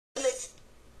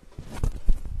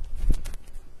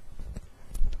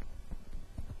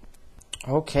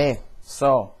Okay,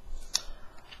 so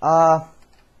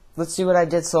let's see what I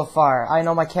did so far. I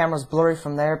know my camera's blurry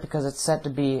from there because it's set to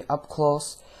be up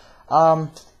close.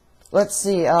 Let's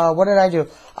see, what did I do?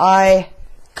 I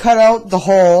cut out the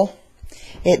hole.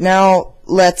 It now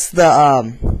lets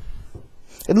the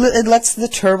it lets the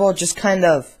turbo just kind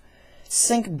of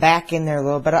sink back in there a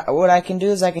little bit. What I can do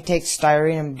is I can take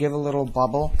styrene and give a little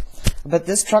bubble. But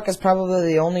this truck is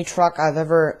probably the only truck I've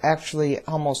ever actually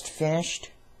almost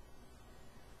finished,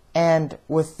 and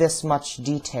with this much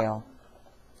detail.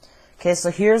 Okay, so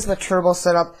here's the turbo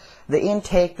setup. The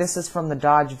intake, this is from the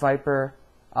Dodge Viper.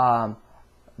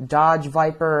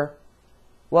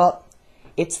 Well,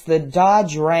 it's the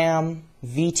Dodge Ram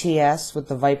VTS with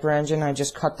the Viper engine. I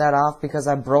just cut that off because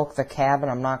I broke the cab, and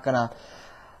I'm not going to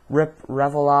rip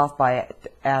Revel off by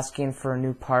asking for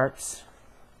new parts.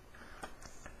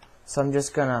 So I'm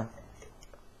just going to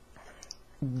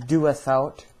do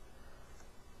without.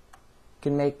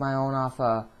 Can make my own off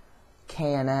a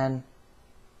K&N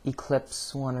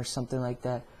Eclipse one or something like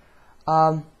that.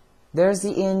 There's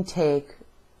the intake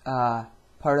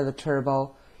part of the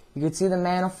turbo. You can see the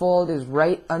manifold is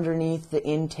right underneath the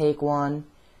intake one,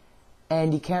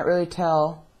 and you can't really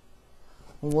tell.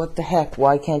 What the heck?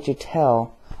 Why can't you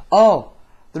tell? Oh,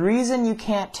 the reason you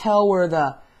can't tell where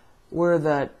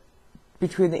the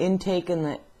between the intake and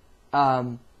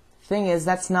the thing is,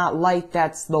 that's not light,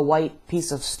 that's the white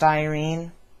piece of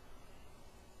styrene.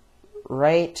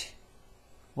 Right?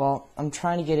 Well, I'm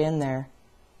trying to get in there.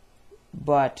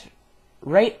 But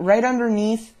right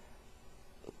underneath,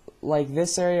 like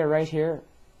this area right here,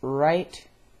 right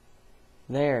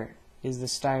there is the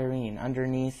styrene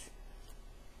underneath.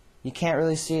 You can't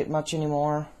really see it much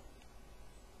anymore.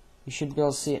 You should be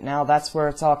able to see it now. That's where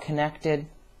it's all connected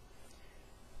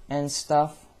and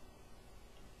stuff.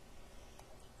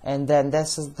 And then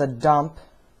this is the dump.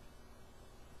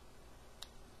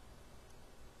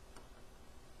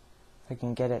 If I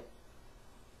can get it.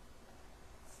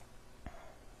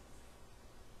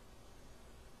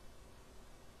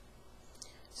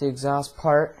 It's the exhaust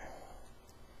part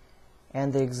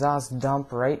and the exhaust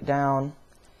dump right down.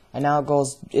 And now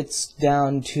it's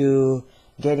down to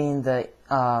getting the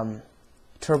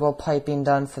turbo piping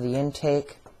done for the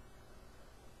intake.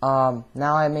 Now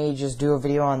I may just do a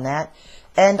video on that.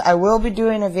 And I will be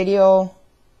doing a video,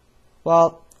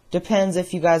 well, depends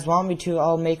if you guys want me to.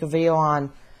 I'll make a video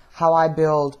on how I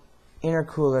build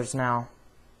intercoolers now.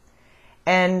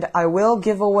 And I will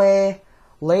give away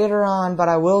later on, but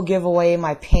I will give away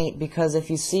my paint, because if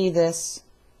you see this,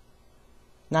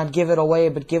 not give it away,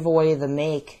 but give away the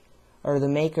make or the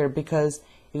maker, because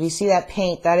if you see that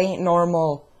paint, that ain't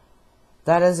normal.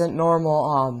 That isn't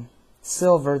normal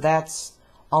silver. That's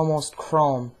almost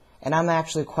chrome. And I'm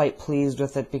actually quite pleased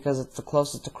with it because it's the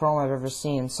closest to chrome I've ever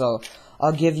seen. So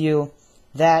I'll give you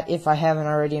that if I haven't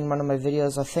already in one of my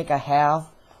videos. I think I have,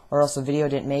 or else the video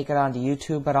didn't make it onto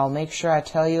YouTube. But I'll make sure I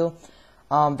tell you.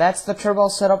 That's the turbo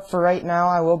setup for right now.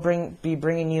 I will be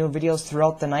bringing you videos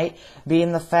throughout the night,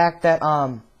 being the fact that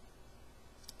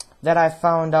that I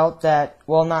found out that,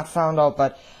 well, not found out,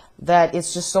 but that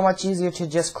it's just so much easier to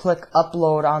just click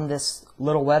upload on this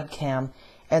little webcam,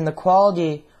 and the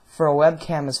quality for a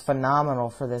webcam is phenomenal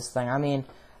for this thing. I mean,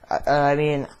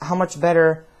 how much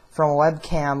better from a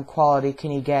webcam quality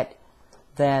can you get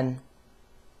than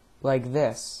like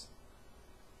this?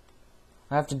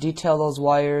 I have to detail those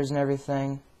wires and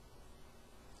everything.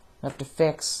 I have to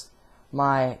fix.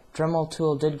 My Dremel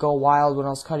tool did go wild when I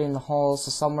was cutting the holes,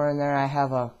 so somewhere in there I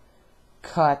have a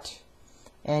cut.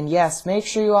 And yes, make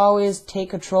sure you always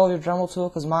take control of your Dremel tool,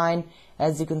 because mine,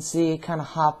 as you can see, kind of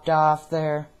hopped off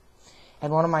there.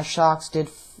 And one of my shocks did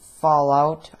fall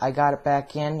out. I got it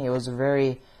back in. It was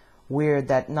very weird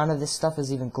that none of this stuff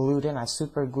is even glued in. I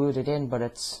super glued it in, but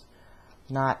it's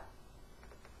not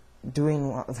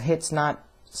doing, it's not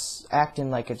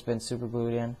acting like it's been super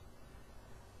glued in.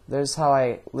 There's how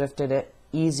I lifted it.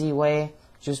 Easy way.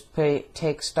 Just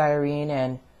take styrene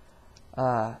and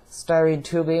styrene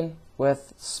tubing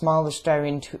with smaller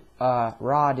styrene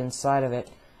rod inside of it,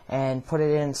 and put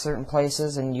it in certain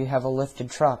places, and you have a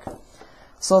lifted truck.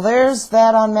 So there's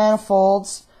that on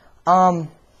manifolds.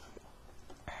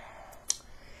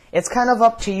 It's kind of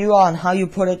up to you on how you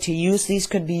put it to use. These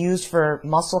could be used for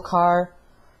muscle car.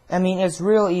 I mean, it's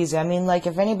real easy. I mean, like,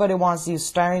 if anybody wants to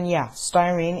use styrene, yeah,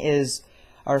 styrene is,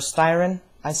 or styrene.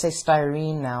 I say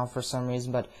styrene now for some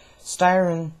reason, but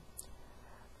styrene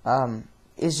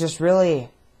is just really,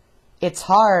 it's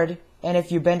hard, and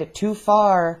if you bend it too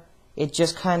far, it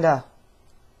just kind of,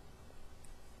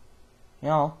 you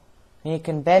know, and you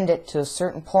can bend it to a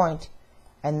certain point,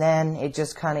 and then it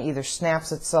just kind of either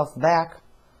snaps itself back,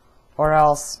 or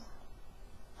else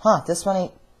Huh, this one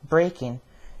ain't breaking.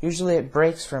 Usually it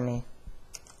breaks for me.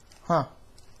 Huh.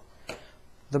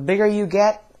 The bigger you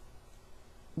get,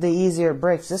 the easier it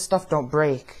breaks. This stuff don't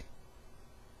break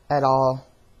at all.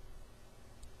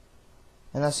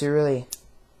 Unless you really,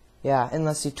 yeah,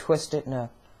 unless you twist it in a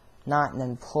knot and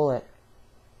then pull it.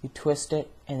 You twist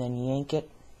it and then yank it.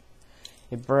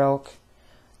 It broke.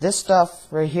 This stuff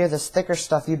right here, this thicker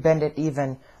stuff, you bend it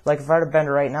even. Like if I were to bend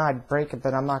it right now, I'd break it,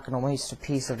 but I'm not going to waste a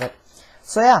piece of it.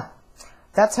 So yeah,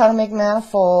 that's how to make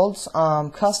manifolds,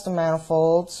 custom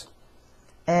manifolds.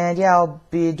 And yeah, I'll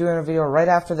be doing a video right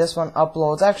after this one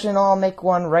uploads. Actually, no, I'll make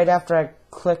one right after I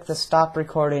click the stop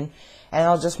recording. And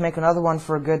I'll just make another one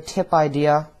for a good tip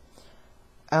idea.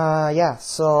 Yeah,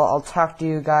 so I'll talk to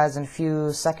you guys in a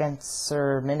few seconds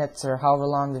or minutes or however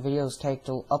long the videos take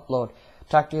to upload.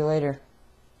 Talk to you later.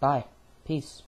 Bye. Peace.